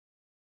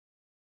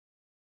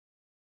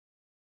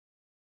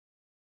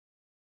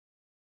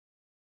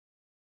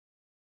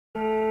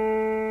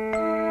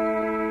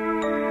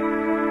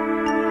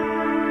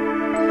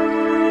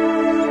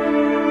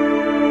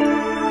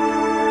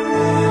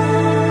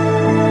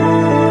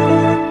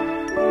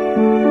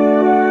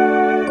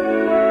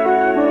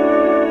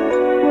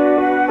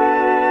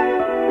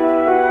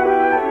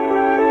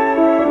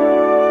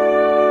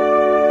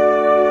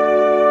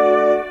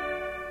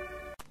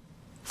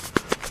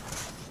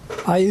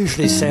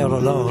usually sail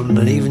alone,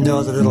 and even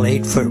though the little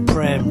 8-foot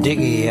pram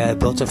dinghy I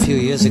built a few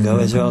years ago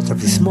is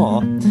relatively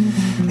small,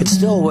 it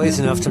still weighs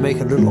enough to make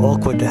it a little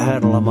awkward to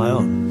handle on my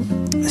own,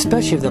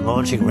 especially if the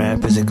launching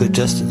ramp is a good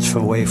distance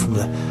away from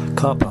the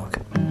car park.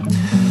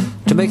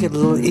 To make it a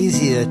little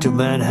easier to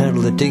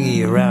manhandle the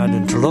dinghy around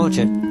and to launch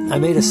it, I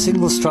made a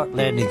single strut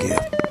landing gear.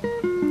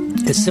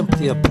 It's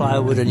simply a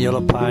plywood and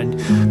yellow pine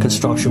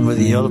construction with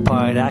the yellow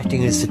pine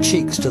acting as the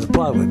cheeks to the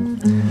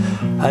plywood.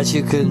 As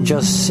you can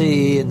just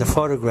see in the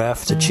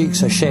photograph, the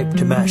cheeks are shaped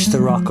to match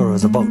the rocker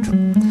of the boat.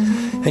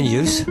 In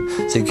use,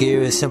 the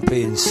gear is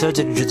simply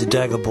inserted into the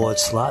dagger board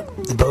slot,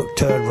 the boat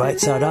turned right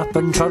side up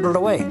and trundled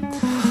away.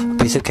 A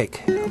piece of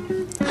cake.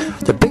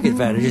 The big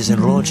advantage is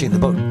in launching the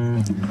boat.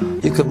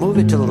 You can move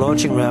it to the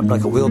launching ramp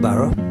like a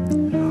wheelbarrow,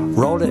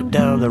 roll it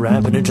down the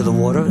ramp and into the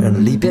water,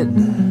 and leap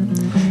in.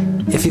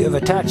 If you have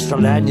attached a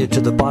lanyard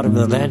to the bottom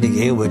of the landing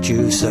gear, which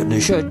you certainly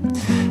should,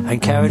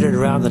 and carried it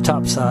around the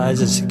top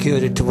sides and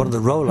secured it to one of the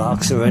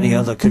rowlocks or any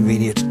other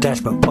convenient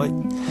attachment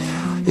point,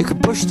 you can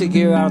push the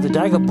gear out of the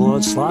dagger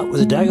board slot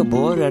with a dagger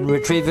board and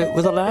retrieve it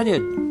with a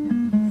lanyard.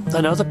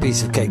 Another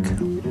piece of cake.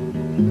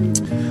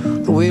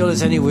 The wheel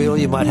is any wheel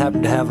you might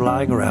happen to have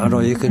lying around,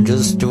 or you can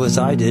just do as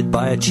I did,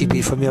 buy a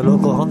cheapie from your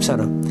local home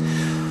center.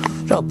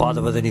 Don't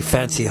bother with any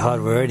fancy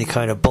hardware, any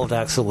kind of bolt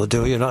axle will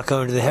do. You're not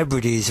going to the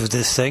Hebrides with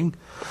this thing,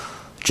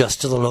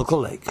 just to the local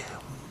lake.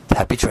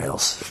 Happy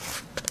trails.